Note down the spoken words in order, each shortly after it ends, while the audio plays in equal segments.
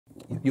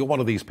you're one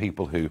of these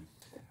people who,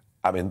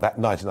 I mean, that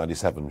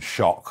 1997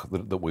 shock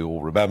that we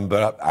all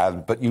remember,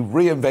 but you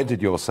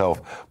reinvented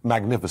yourself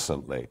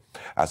magnificently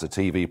as a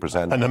TV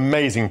presenter. An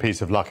amazing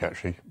piece of luck,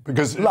 actually.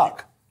 Because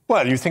luck?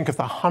 Well, you think of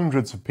the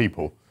hundreds of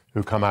people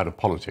who come out of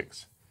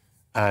politics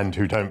and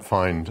who don't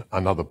find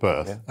another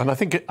birth. Yeah. And I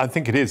think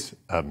it is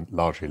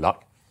largely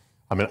luck.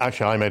 I mean,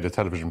 actually, I made a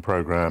television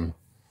programme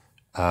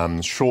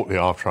shortly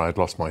after I had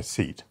lost my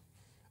seat.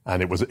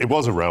 And it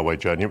was a railway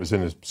journey. It was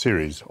in a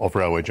series of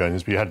railway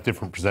journeys, but you had a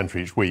different presenter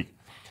each week.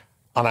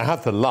 And I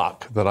had the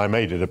luck that I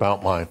made it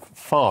about my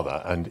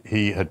father, and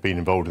he had been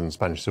involved in the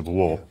Spanish Civil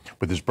War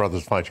with his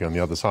brothers fighting on the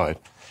other side.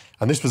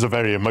 And this was a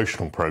very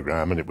emotional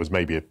programme, and it was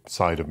maybe a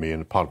side of me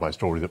and a part of my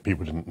story that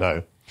people didn't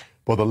know.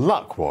 Well, the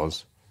luck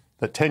was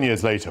that 10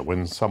 years later,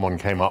 when someone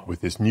came up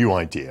with this new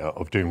idea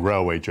of doing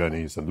railway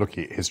journeys and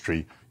looking at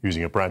history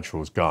using a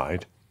Bradshaw's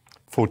guide,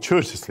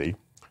 fortuitously,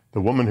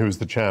 the woman who was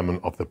the chairman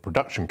of the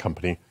production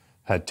company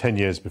had 10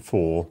 years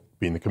before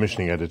been the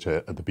commissioning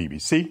editor at the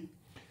BBC.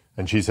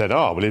 And she said,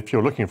 well, if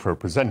you're looking for a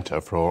presenter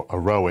for a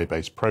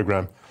railway-based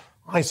programme,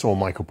 I saw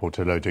Michael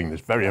Portillo doing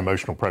this very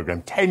emotional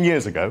programme 10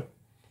 years ago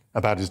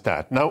about his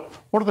dad. Now,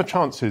 what are the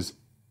chances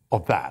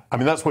of that? I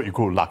mean, that's what you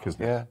call luck,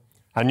 isn't it? Yeah.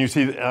 And you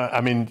see,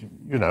 I mean,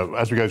 you know,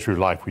 as we go through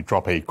life, we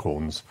drop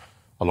acorns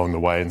along the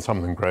way and some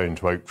of them grow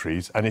into oak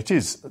trees. And it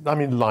is, I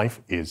mean, life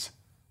is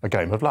a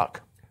game of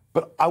luck.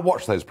 But I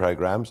watch those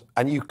programmes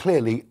and you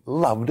clearly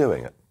love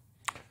doing it.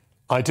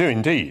 I do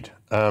indeed.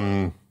 I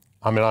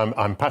mean,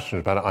 I'm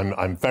passionate about it.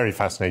 I'm very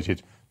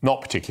fascinated,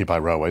 not particularly by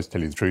railways, to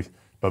tell you the truth,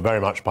 but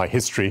very much by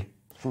history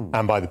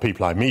and by the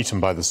people I meet and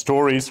by the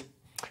stories.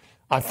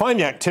 I find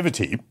the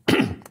activity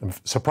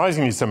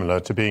surprisingly similar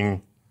to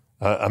being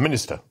a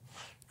minister,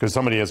 because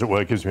somebody, as it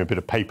were, gives me a bit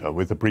of paper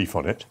with a brief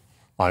on it.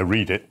 I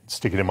read it,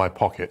 stick it in my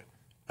pocket,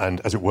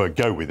 and, as it were,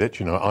 go with it.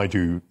 You know, I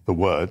do the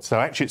words. So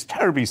actually it's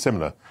terribly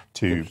similar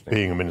to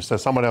being a minister.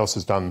 Someone else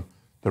has done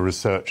the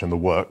research and the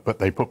work, but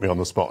they put me on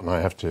the spot and I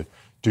have to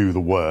do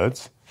the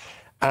words.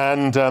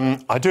 And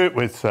I do it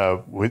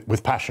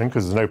with passion,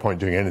 because there's no point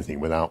doing anything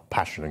without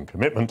passion and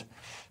commitment.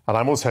 And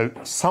I'm also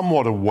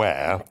somewhat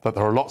aware that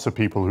there are lots of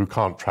people who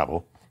can't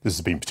travel. This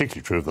has been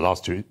particularly true of the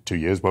last two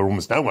years, where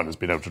almost no one has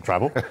been able to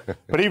travel.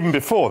 But even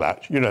before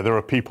that, you know, there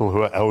are people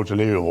who are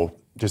elderly or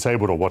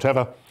disabled or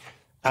whatever.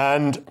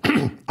 And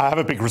I have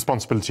a big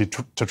responsibility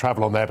to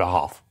travel on their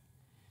behalf.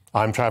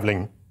 I'm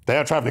travelling, they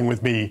are travelling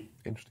with me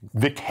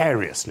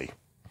vicariously.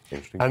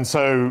 And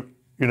so,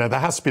 you know, there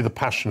has to be the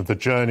passion of the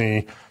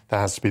journey, there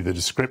has to be the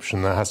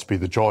description, there has to be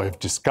the joy of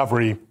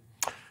discovery.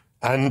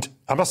 And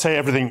I must say,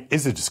 everything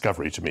is a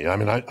discovery to me. I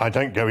mean, I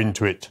don't go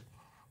into it,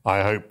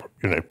 I hope,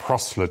 you know,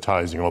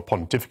 proselytising or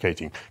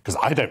pontificating, because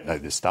I don't know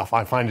this stuff.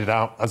 I find it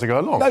out as I go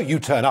along. No, you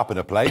turn up in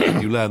a place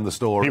and you learn the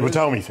story. People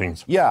tell me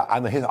things. Yeah,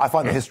 and I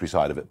find the history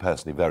side of it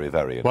personally very,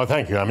 very interesting. Well,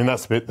 thank you. I mean,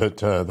 that's the bit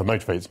that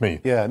motivates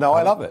me. Yeah, no,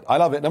 I love it. I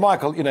love it. Now,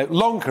 Michael, you know,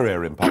 long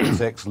career in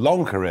politics,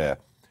 long career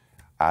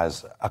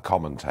as a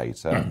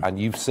commentator, and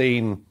you've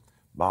seen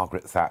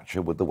Margaret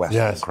Thatcher with the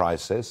Western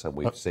Crisis, and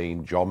we've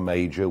seen John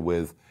Major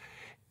with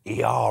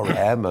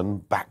ERM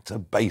and back to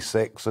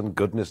basics and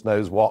goodness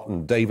knows what,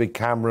 and David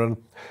Cameron,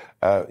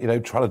 you know,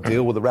 trying to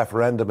deal with the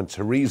referendum, and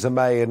Theresa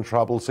May in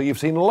trouble. So you've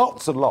seen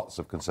lots and lots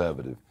of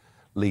Conservative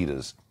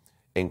leaders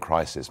in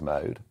crisis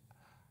mode.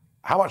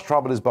 How much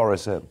trouble is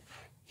Boris in?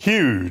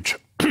 Huge.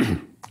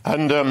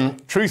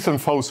 And truth and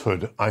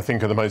falsehood, I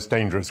think, are the most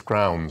dangerous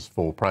grounds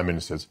for prime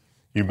ministers.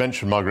 You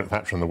mentioned Margaret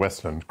Thatcher and the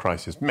Westland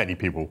crisis. Many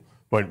people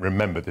won't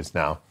remember this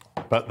now.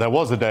 But there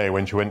was a day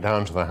when she went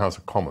down to the House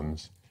of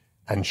Commons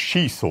and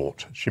she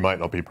thought she might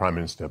not be Prime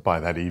Minister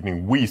by that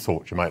evening. We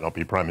thought she might not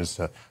be Prime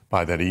Minister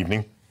by that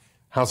evening.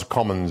 House of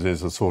Commons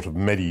is a sort of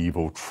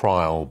medieval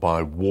trial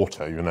by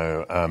water, you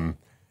know.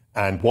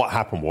 And what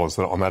happened was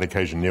that on that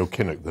occasion, Neil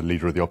Kinnock, the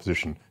leader of the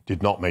opposition,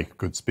 did not make a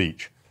good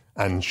speech.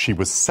 And she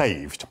was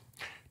saved.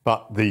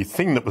 But the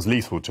thing that was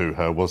lethal to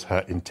her was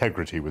her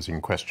integrity was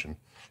in question.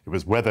 It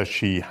was whether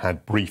she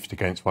had briefed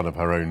against one of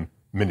her own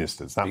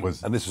ministers. That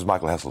was, and this was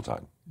Michael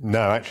Heseltine?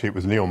 No, actually, it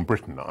was Leon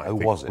Britton, I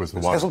think. Was it? Was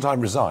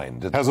Heseltine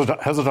resigned?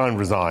 Heseltine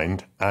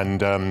resigned,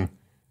 and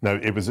no,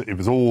 it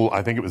was all,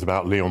 I think it was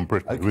about Leon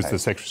Britton, who was the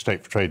Secretary of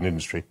State for Trade and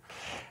Industry.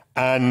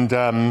 And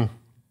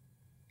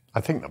I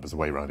think that was the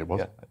way around it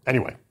was. Yeah.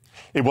 Anyway,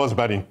 it was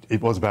about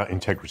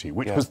integrity,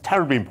 which was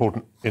terribly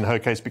important in her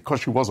case because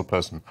she was a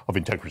person of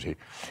integrity.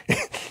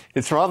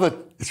 It's rather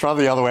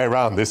the other way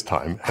around this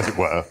time, as it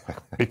were,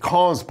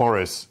 because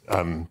Boris,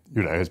 you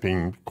know, has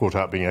been caught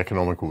out being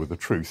economical with the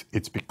truth.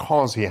 It's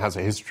because he has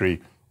a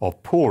history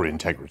of poor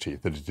integrity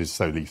that it is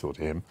so lethal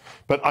to him.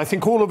 But I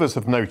think all of us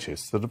have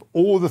noticed that of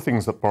all the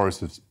things that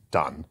Boris has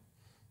done,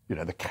 you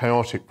know, the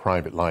chaotic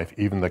private life,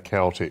 even the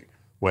chaotic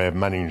way of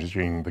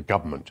managing the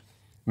government,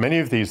 many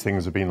of these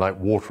things have been like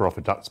water off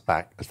a duck's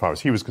back as far as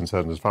he was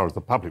concerned, as far as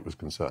the public was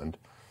concerned.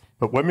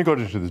 But when we got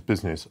into this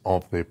business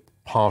of the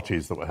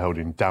parties that were held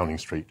in Downing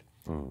Street,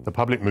 the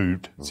public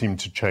mood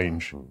seemed to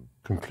change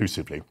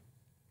conclusively.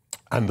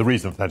 And the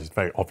reason for that is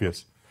very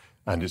obvious,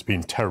 and it's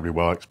been terribly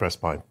well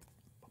expressed by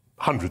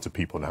hundreds of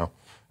people now.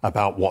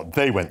 about what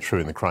they went through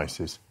in the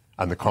crisis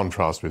and the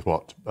contrast with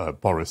what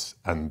Boris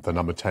and the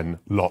number 10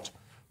 lot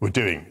were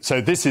doing.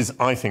 So this is,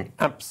 I think,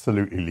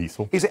 absolutely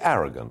lethal. Is it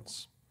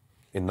arrogance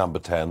in number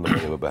 10 that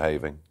they were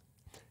behaving?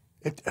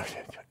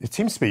 It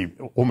seems to be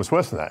almost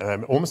worse than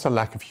that, almost a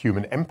lack of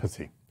human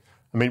empathy.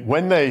 I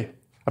mean,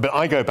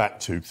 I go back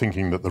to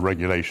thinking that the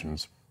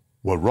regulations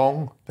were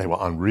wrong, they were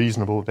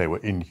unreasonable, they were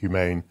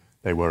inhumane,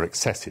 they were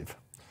excessive.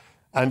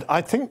 And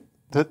I think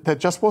that there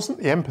just wasn't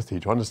the empathy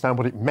to understand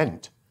what it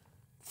meant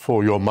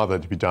for your mother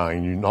to be dying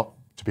and you not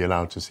to be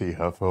allowed to see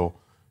her, for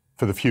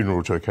the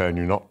funeral to occur and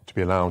you not to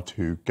be allowed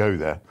to go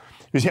there.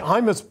 You see,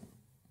 I'm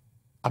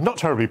not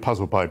terribly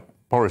puzzled by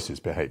Boris's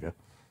behaviour.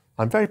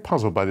 I'm very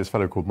puzzled by this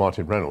fellow called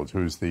Martin Reynolds,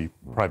 who's the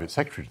private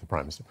secretary to the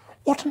Prime Minister.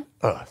 What on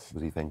earth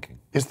was he thinking?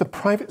 Is the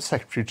private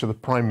secretary to the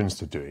Prime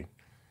Minister doing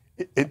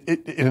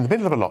in the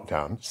middle of a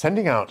lockdown,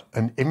 sending out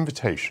an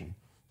invitation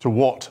to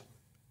what,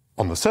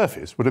 on the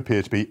surface, would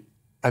appear to be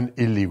an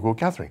illegal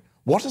gathering?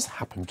 What has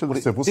happened to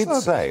the civil service? It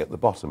did say at the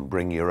bottom,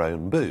 bring your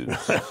own booze.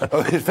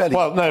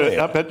 Well,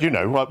 no,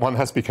 but, one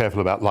has to be careful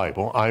about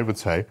libel. I would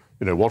say,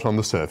 what on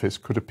the surface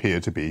could appear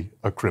to be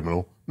a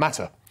criminal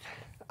matter.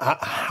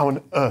 How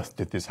on earth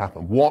did this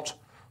happen? What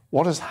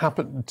has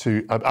happened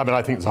to...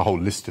 I think there's a whole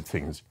list of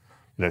things.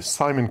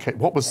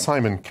 What was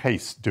Simon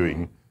Case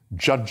doing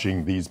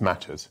judging these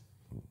matters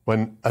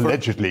when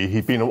allegedly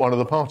he'd been at one of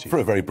the parties? For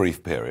a very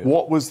brief period.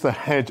 What was the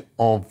head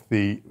of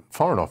the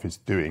Foreign Office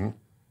doing,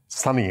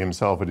 sunning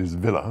himself at his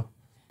villa,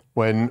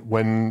 when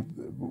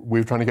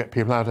we were trying to get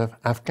people out of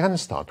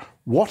Afghanistan?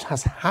 What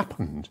has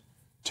happened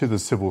to the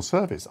civil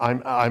service?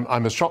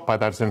 I'm as shocked by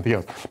that as anything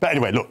else. But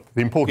anyway, look,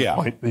 the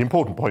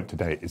important point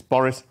today is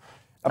Boris.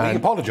 I mean, he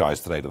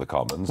apologised today to the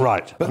Commons,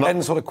 right? But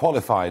then sort of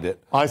qualified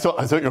it. I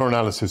thought your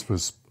analysis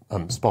was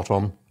spot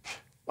on.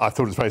 I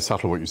thought it was very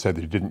subtle what you said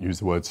that you didn't use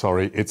the word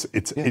sorry.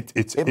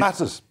 It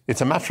matters.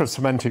 It's a matter of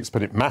semantics,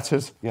 but it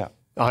matters. Yeah.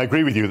 I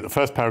agree with you that the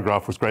first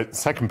paragraph was great. The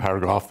second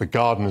paragraph, the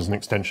garden is an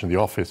extension of the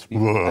office.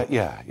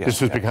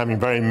 This was becoming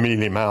very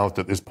mealy-mouthed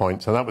at this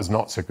point, so that was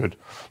not so good.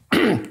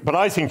 But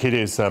I think it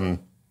is...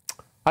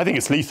 I think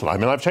it's lethal. I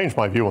mean, I've changed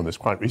my view on this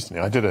quite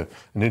recently. I did an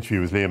interview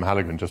with Liam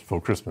Halligan just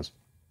before Christmas,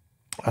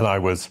 and I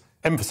was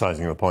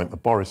emphasising the point that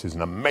Boris is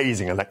an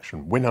amazing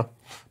election winner,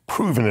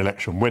 proven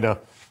election winner,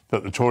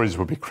 that the Tories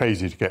would be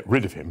crazy to get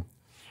rid of him.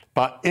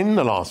 But in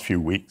the last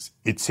few weeks,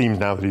 it seems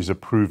now that he's a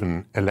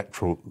proven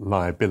electoral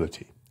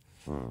liability.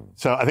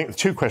 So I think the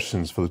two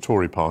questions for the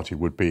Tory party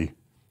would be,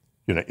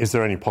 is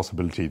there any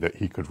possibility that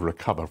he could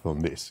recover from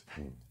this?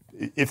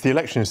 If the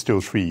election is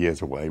still 3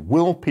 years away,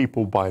 will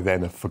people by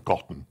then have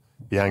forgotten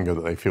the anger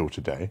that they feel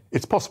today?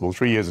 It's possible.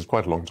 3 years is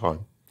quite a long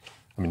time.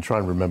 I mean, try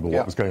and remember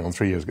what was going on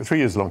 3 years ago. 3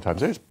 years is a long time,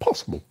 so it's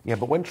possible. Yeah,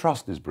 but when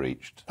trust is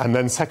breached... And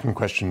then second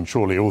question,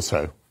 surely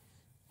also,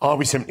 are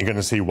we simply going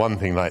to see one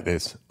thing like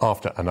this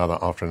after another,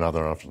 after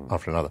another,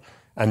 after another?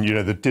 And,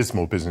 the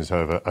dismal business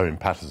over Owen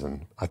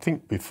Paterson, I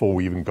think before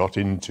we even got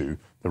into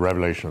the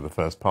revelation of the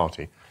first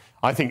party,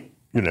 I think,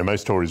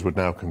 most Tories would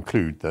now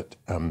conclude that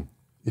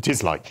it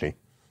is likely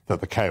that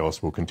the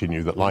chaos will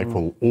continue, that life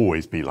will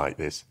always be like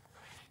this.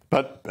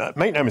 But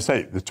make no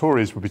mistake, the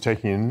Tories would be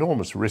taking an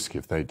enormous risk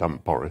if they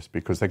dump Boris,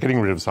 because they're getting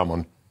rid of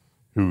someone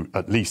who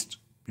at least,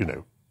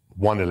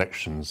 won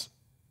elections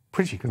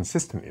pretty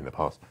consistently in the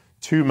past.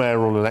 2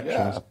 mayoral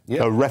elections,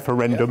 a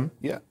referendum,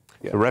 the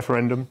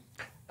referendum,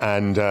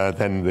 and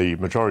then the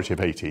majority of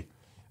 80.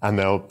 And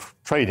they'll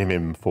trade him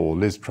in for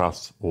Liz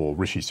Truss or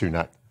Rishi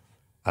Sunak.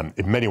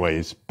 In many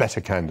ways, better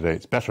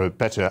candidates,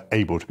 better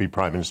able to be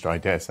Prime Minister, I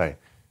dare say.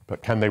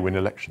 But can they win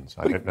elections?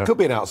 I don't know. Could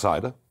be an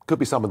outsider. Could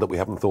be someone that we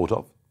haven't thought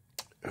of.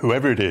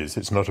 Whoever it is,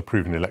 it's not a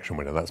proven election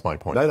winner. That's my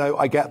point. No,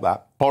 I get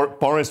that.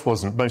 Boris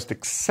was the most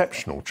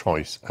exceptional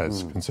choice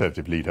as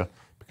Conservative leader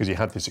because he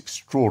had this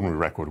extraordinary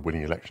record of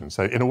winning elections.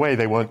 So in a way,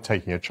 they weren't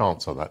taking a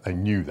chance on that. They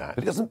knew that.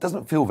 But it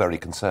doesn't feel very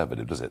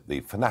Conservative, does it?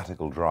 The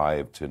fanatical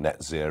drive to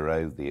net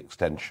zero, the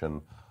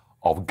extension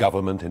of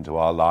government into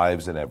our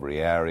lives in every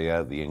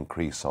area, the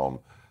increase on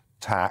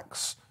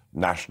tax,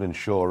 national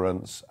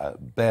insurance,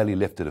 barely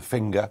lifted a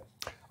finger.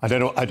 I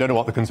don't know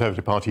what the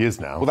Conservative Party is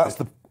now. Well, that's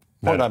the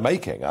point I'm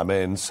making. I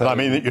mean,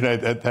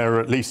 there are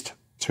at least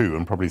 2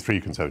 and probably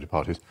 3 Conservative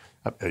parties.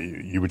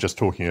 You were just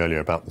talking earlier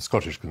about the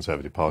Scottish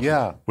Conservative Party,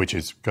 which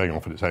is going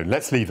off on its own.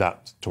 Let's leave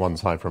that to one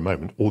side for a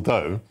moment,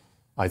 although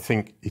I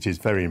think it is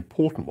very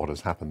important what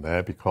has happened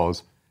there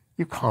because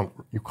you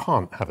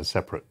can't have a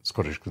separate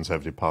Scottish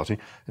Conservative Party.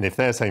 And if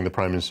they're saying the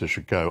Prime Minister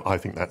should go, I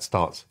think that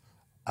starts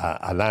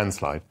a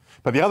landslide.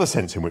 But the other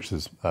sense in which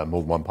there's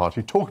more than one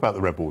party, talk about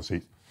the Red Ball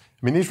seats.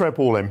 I mean, these Red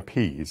Ball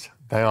MPs,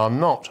 they are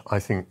not, I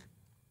think,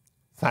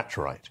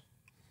 Thatcherite.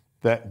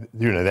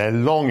 They're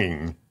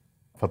longing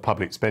for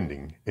public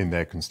spending in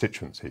their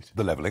constituencies.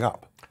 They're levelling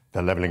up.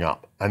 They're levelling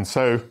up. And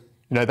so,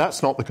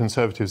 that's not the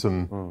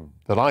Conservatism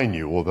that I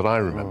knew or that I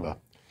remember.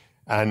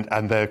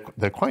 And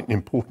they're quite an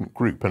important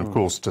group. And, of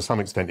course, to some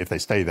extent, if they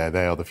stay there,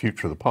 they are the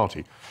future of the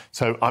party.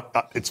 So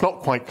it's not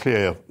quite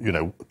clear,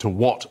 to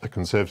what a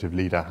Conservative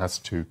leader has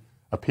to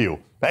appeal.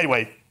 But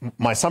anyway,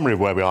 my summary of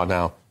where we are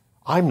now,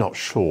 I'm not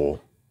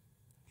sure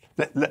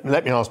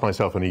Let me ask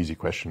myself an easy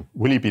question.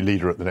 Will he be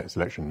leader at the next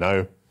election?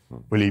 No.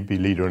 Will he be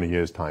leader in a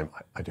year's time?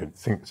 I don't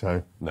think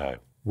so. No.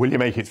 Will he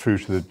make it through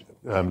to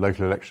the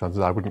local elections?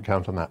 I wouldn't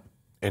count on that.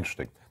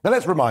 Interesting. Now,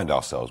 let's remind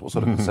ourselves what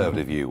sort of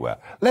Conservative you were.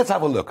 Let's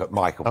have a look at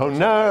Michael. Oh,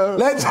 no.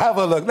 Let's have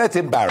a look. Let's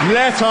embarrass.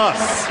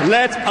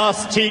 Let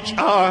us teach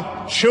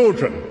our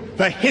children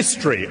the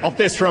history of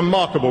this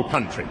remarkable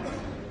country.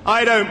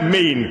 I don't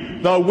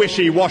mean the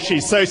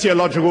wishy-washy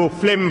sociological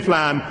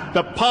flim-flam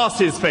that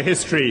passes for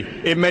history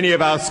in many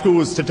of our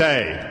schools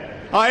today.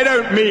 I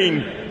don't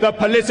mean the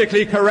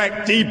politically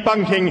correct,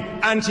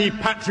 debunking,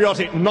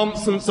 anti-patriotic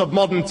nonsense of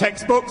modern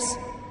textbooks.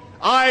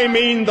 I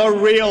mean the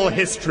real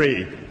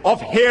history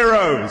of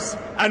heroes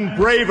and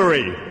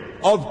bravery,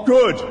 of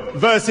good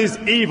versus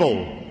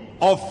evil,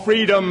 of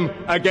freedom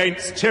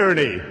against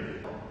tyranny.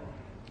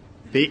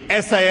 The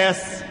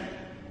SAS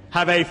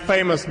have a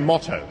famous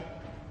motto: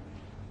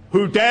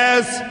 who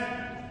dares,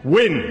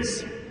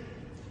 wins.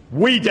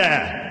 We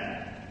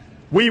dare.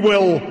 We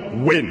will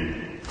win.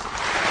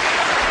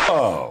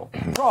 Oh,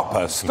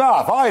 proper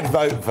stuff. I'd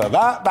vote for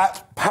that.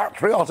 That's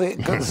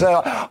patriotic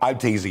concern. I'm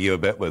teasing you a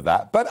bit with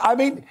that. But, I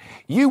mean,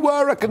 you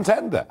were a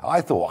contender.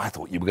 I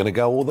thought you were going to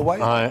go all the way.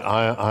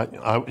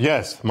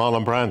 Yes,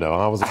 Marlon Brando.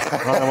 I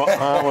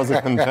was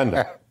a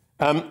contender.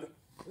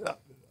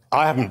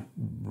 I haven't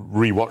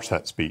rewatched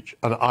that speech,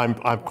 and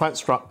I'm quite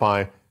struck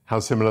by how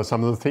similar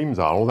some of the themes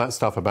are. All that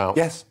stuff about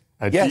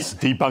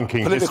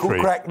debunking political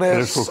history,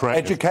 correctness,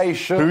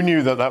 education. Who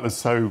knew that was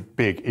so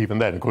big even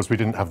then? Of course, we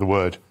didn't have the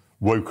word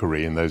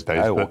wokery in those days.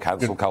 No, or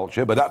cancel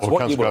culture, but that's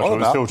what you were on about.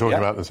 We're still talking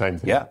about the same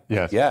thing.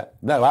 Yeah.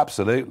 No,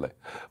 absolutely.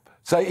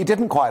 So it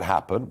didn't quite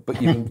happen,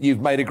 but you've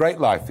made a great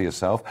life for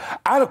yourself.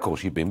 And, of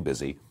course, you've been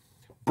busy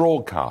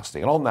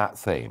broadcasting. And on that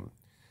theme,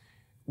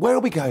 where are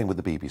we going with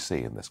the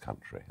BBC in this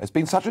country? It's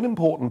been such an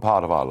important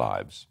part of our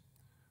lives.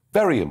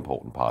 Very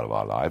important part of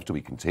our lives. Do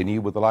we continue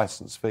with the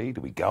licence fee?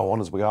 Do we go on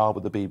as we are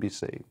with the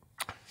BBC?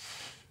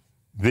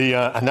 The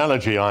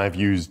analogy I've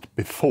used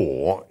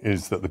before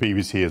is that the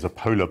BBC is a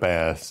polar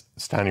bear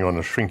standing on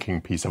a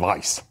shrinking piece of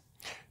ice,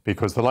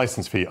 because the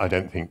licence fee, I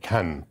don't think,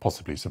 can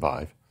possibly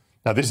survive.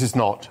 Now, this is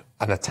not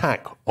an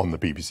attack on the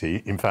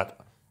BBC. In fact,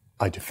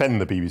 I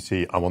defend the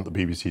BBC. I want the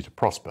BBC to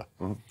prosper.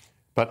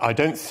 But I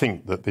don't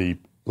think that the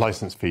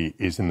licence fee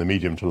is, in the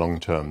medium to long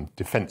term,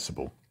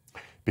 defensible,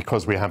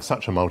 because we have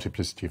such a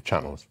multiplicity of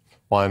channels.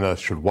 Why on earth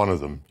should one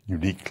of them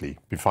uniquely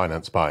be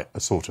financed by a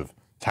sort of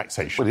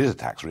taxation? Well, it is a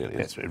tax, really.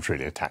 It's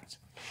really a tax.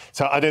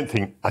 So I don't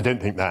think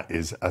that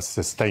is a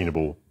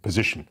sustainable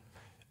position.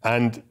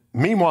 And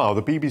meanwhile,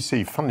 the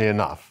BBC, funnily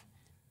enough,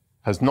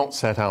 has not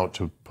set out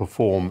to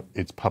perform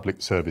its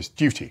public service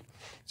duty.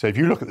 So if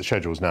you look at the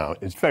schedules now,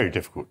 it's very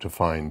difficult to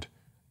find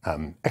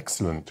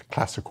excellent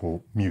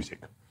classical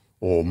music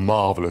or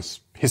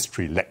marvellous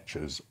history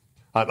lectures.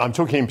 I'm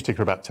talking in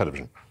particular about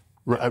television.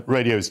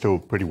 Radio is still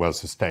pretty well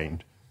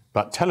sustained,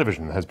 but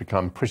television has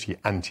become pretty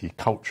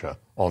anti-culture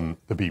on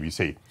the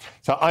BBC.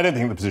 So I don't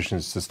think the position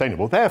is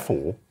sustainable.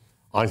 Therefore,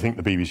 I think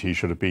the BBC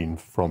should have been,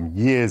 from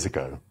years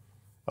ago,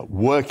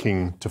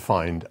 working to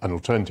find an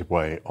alternative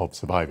way of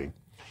surviving.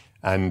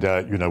 And,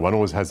 one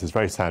always has this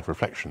very sad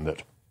reflection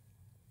that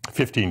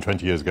 15,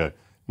 20 years ago,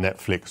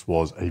 Netflix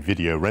was a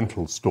video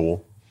rental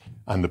store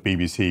and the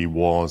BBC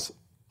was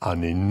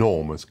an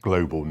enormous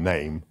global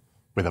name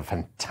with a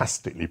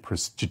fantastically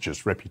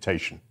prestigious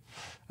reputation.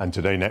 And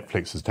today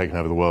Netflix has taken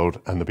over the world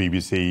and the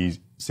BBC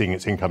seeing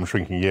its income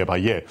shrinking year by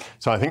year.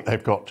 So I think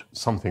they've got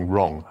something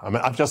wrong. I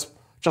mean, I've just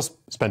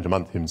spent a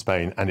month in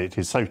Spain and it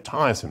is so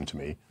tiresome to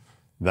me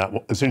that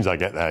as soon as I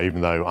get there,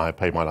 even though I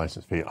pay my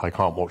licence fee, I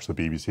can't watch the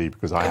BBC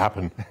because I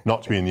happen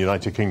not to be in the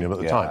United Kingdom at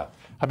the time.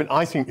 I mean,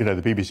 I think, the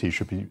BBC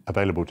should be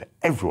available to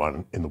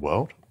everyone in the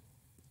world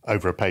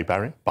over a pay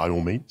barrier, by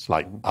all means,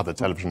 like other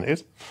television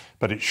is,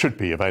 but it should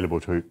be available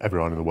to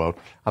everyone in the world.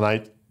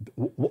 And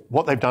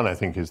what they've done, I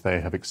think, is they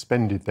have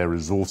expended their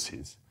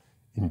resources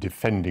in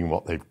defending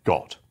what they've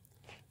got,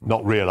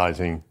 not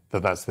realising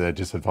that that's their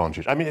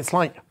disadvantage. I mean, it's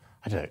like,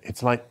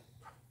 it's like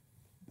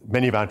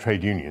many of our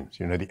trade unions,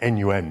 the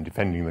NUM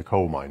defending the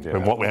coal mines. Yeah.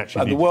 When what we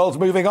actually and the world's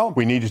moving on.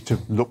 We needed to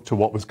look to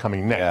what was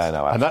coming next. Yeah,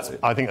 no, absolutely.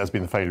 And I think that's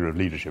been the failure of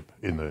leadership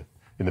in the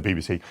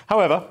BBC.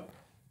 However,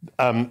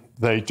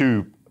 they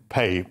do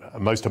pay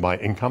most of my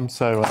income,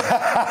 so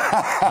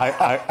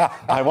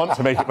I want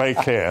to make it very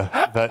clear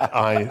that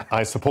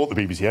I support the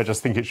BBC. I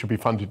just think it should be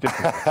funded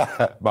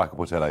differently. Michael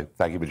Portillo,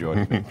 thank you for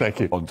joining me. Thank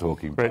you. On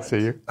Talking Great Pints. to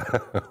see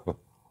you.